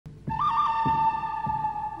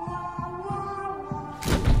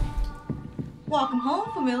Welcome home,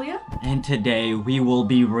 Familia. And today we will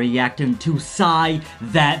be reacting to Psy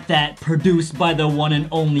That produced by the one and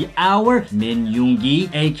only our Min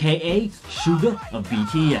Yoongi, aka Suga of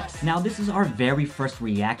BTS. Now this is our very first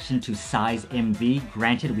reaction to Psy's MV.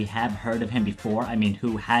 Granted, we have heard of him before. I mean,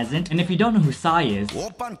 who hasn't? And if you don't know who Psy is,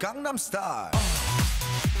 Oppan Gangnam Style.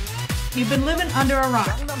 You've been living under a rock.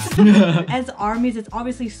 As ARMYs, it's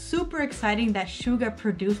obviously super exciting that Suga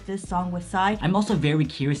produced this song with Psy. I'm also very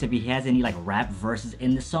curious if he has any like rap verses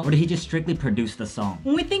in this song, or did he just strictly produce the song?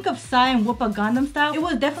 When we think of Psy and Oppan Gangnam Style, it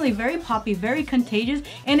was definitely very poppy, very contagious,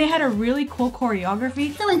 and it had a really cool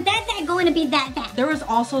choreography. So is that going to be that? There was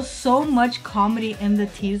also so much comedy in the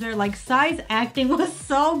teaser. Like, Psy's acting was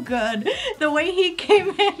so good. The way he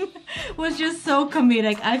came in was just so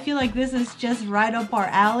comedic. I feel like this is just right up our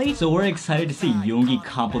alley. So we're excited to see Yoongi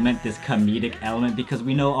complement this comedic element because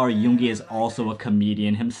we know our Yoongi is also a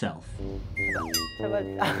comedian himself.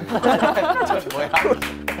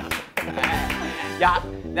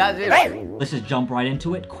 Let's just jump right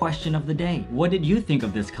into it. Question of the day. What did you think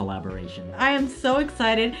of this collaboration? I am so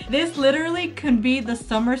excited. This literally can be the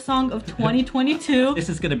summer song of 2022. This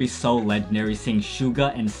is gonna be so legendary, seeing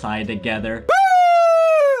Suga and Psy together.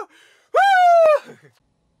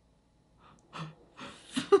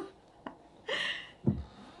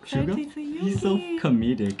 Suga? He's so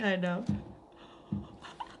comedic. I know.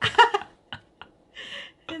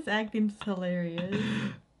 His acting's hilarious.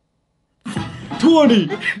 20!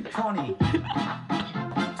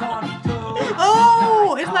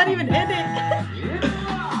 Oh! It's not even in it!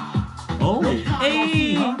 Oh!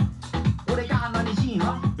 Hey!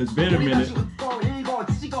 It's been a minute.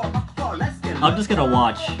 I'm just gonna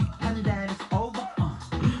watch.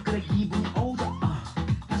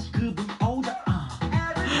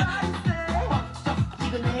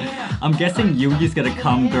 I'm guessing Yoongi's gonna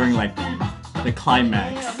come during like the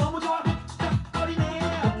climax.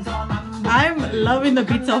 I'm loving the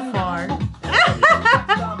beat so far.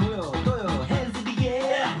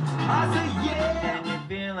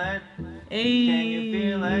 Hey.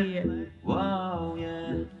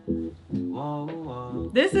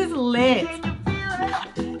 This is lit.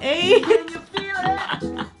 Hey.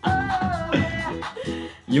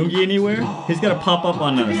 Yoongi anywhere? He's gonna pop up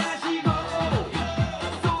on us.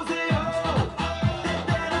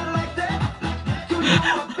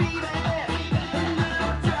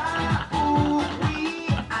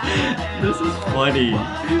 This is funny.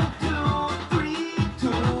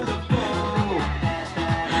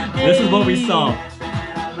 This is what we saw.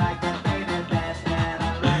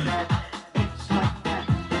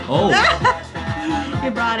 Oh. He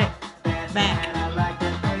brought it back.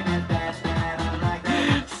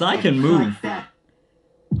 Psy can move.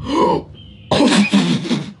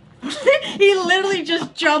 He literally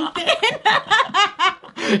just jumped in.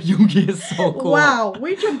 Yoongi is so cool. Wow,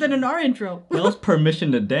 we jumped in our intro. That was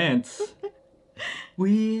permission to dance.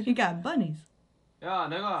 Weird. He got bunnies. 야,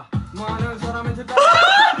 내가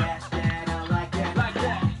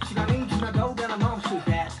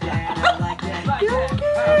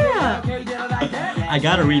I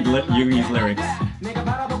gotta read Yoongi's lyrics.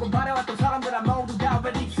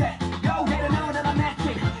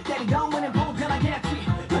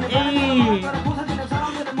 Hey.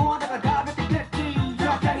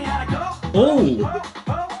 Oh!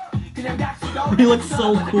 He looks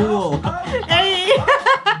so cool. Hey.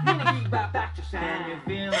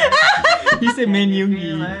 He said Min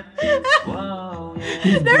Yoongi.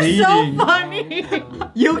 He's They're bleeding. so funny.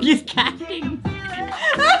 Yoongi's catching.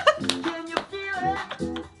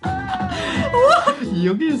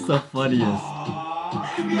 Yoongi is the funniest.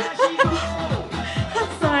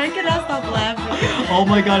 Sorry, I cannot stop laughing. Oh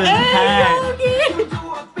my god, his Hey, hat. Yoongi.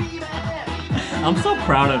 I'm so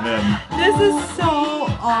proud of him. This is so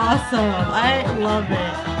awesome. I love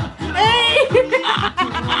it. Hey!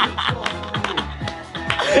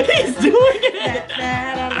 He's doing it. I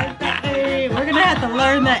like that. Hey, we're gonna have to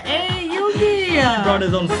learn that. Hey, Yoongi! He brought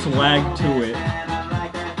his own swag to it.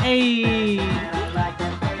 Hey!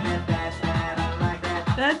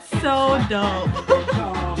 That's so dope.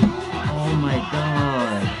 Oh my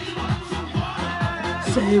god.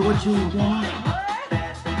 Say what you want.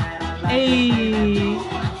 Hey!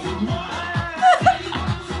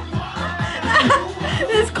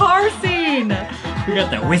 This car scene! We got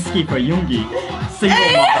the whiskey for Yoongi. Single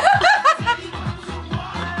Hey! malt.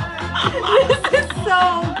 This is so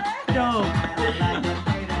dope.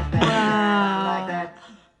 Wow.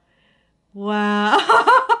 Wow.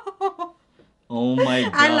 Oh my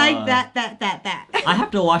god. I like that. I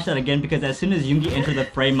have to watch that again because as soon as Yoongi entered the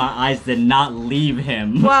frame, my eyes did not leave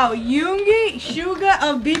him. Wow, Yoongi, Suga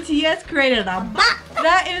of BTS created a bop.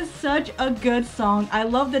 That is such a good song. I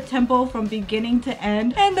love the tempo from beginning to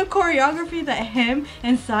end, and the choreography that him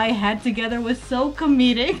and Psy had together was so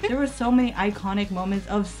comedic. There were so many iconic moments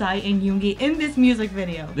of Psy and Yoongi in this music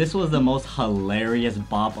video. This was the most hilarious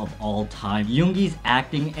bop of all time. Yoongi's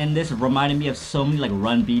acting in this reminded me of so many like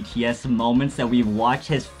Run BTS moments that we've watched,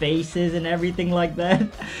 his faces and everything like that.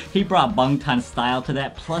 He brought Bangtan style to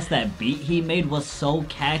that, plus that beat he made was so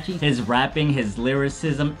catchy. His rapping, his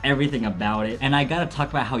lyricism, everything about it. And I gotta talk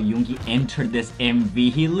about how Yoongi entered this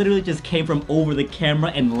MV. He literally just came from over the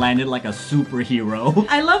camera and landed like a superhero.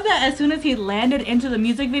 I love that as soon as he landed into the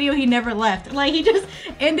music video, he never left. Like, he just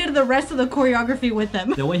ended the rest of the choreography with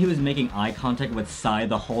them. The way he was making eye contact with Psy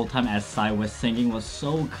the whole time as Psy was singing was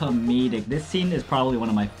so comedic. This scene is probably one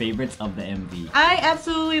of my favorites of the MV. I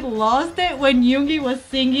absolutely lost it when Yoongi was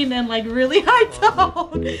singing and like really high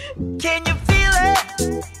tone. Can you feel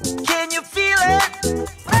it? Can you feel it?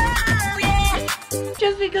 Oh, yeah.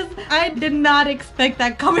 Just because I did not expect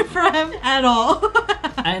that coming from him at all.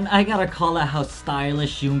 And I gotta call out how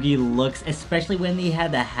stylish Yoongi looks, especially when he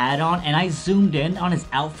had the hat on, and I zoomed in on his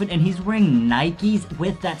outfit and he's wearing Nikes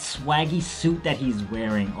with that swaggy suit that he's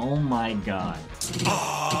wearing. Oh my god.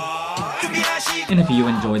 And if you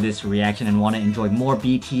enjoyed this reaction and want to enjoy more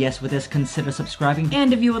BTS with us, consider subscribing.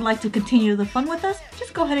 And if you would like to continue the fun with us,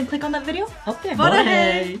 just go ahead and click on that video up there.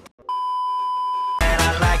 Bye.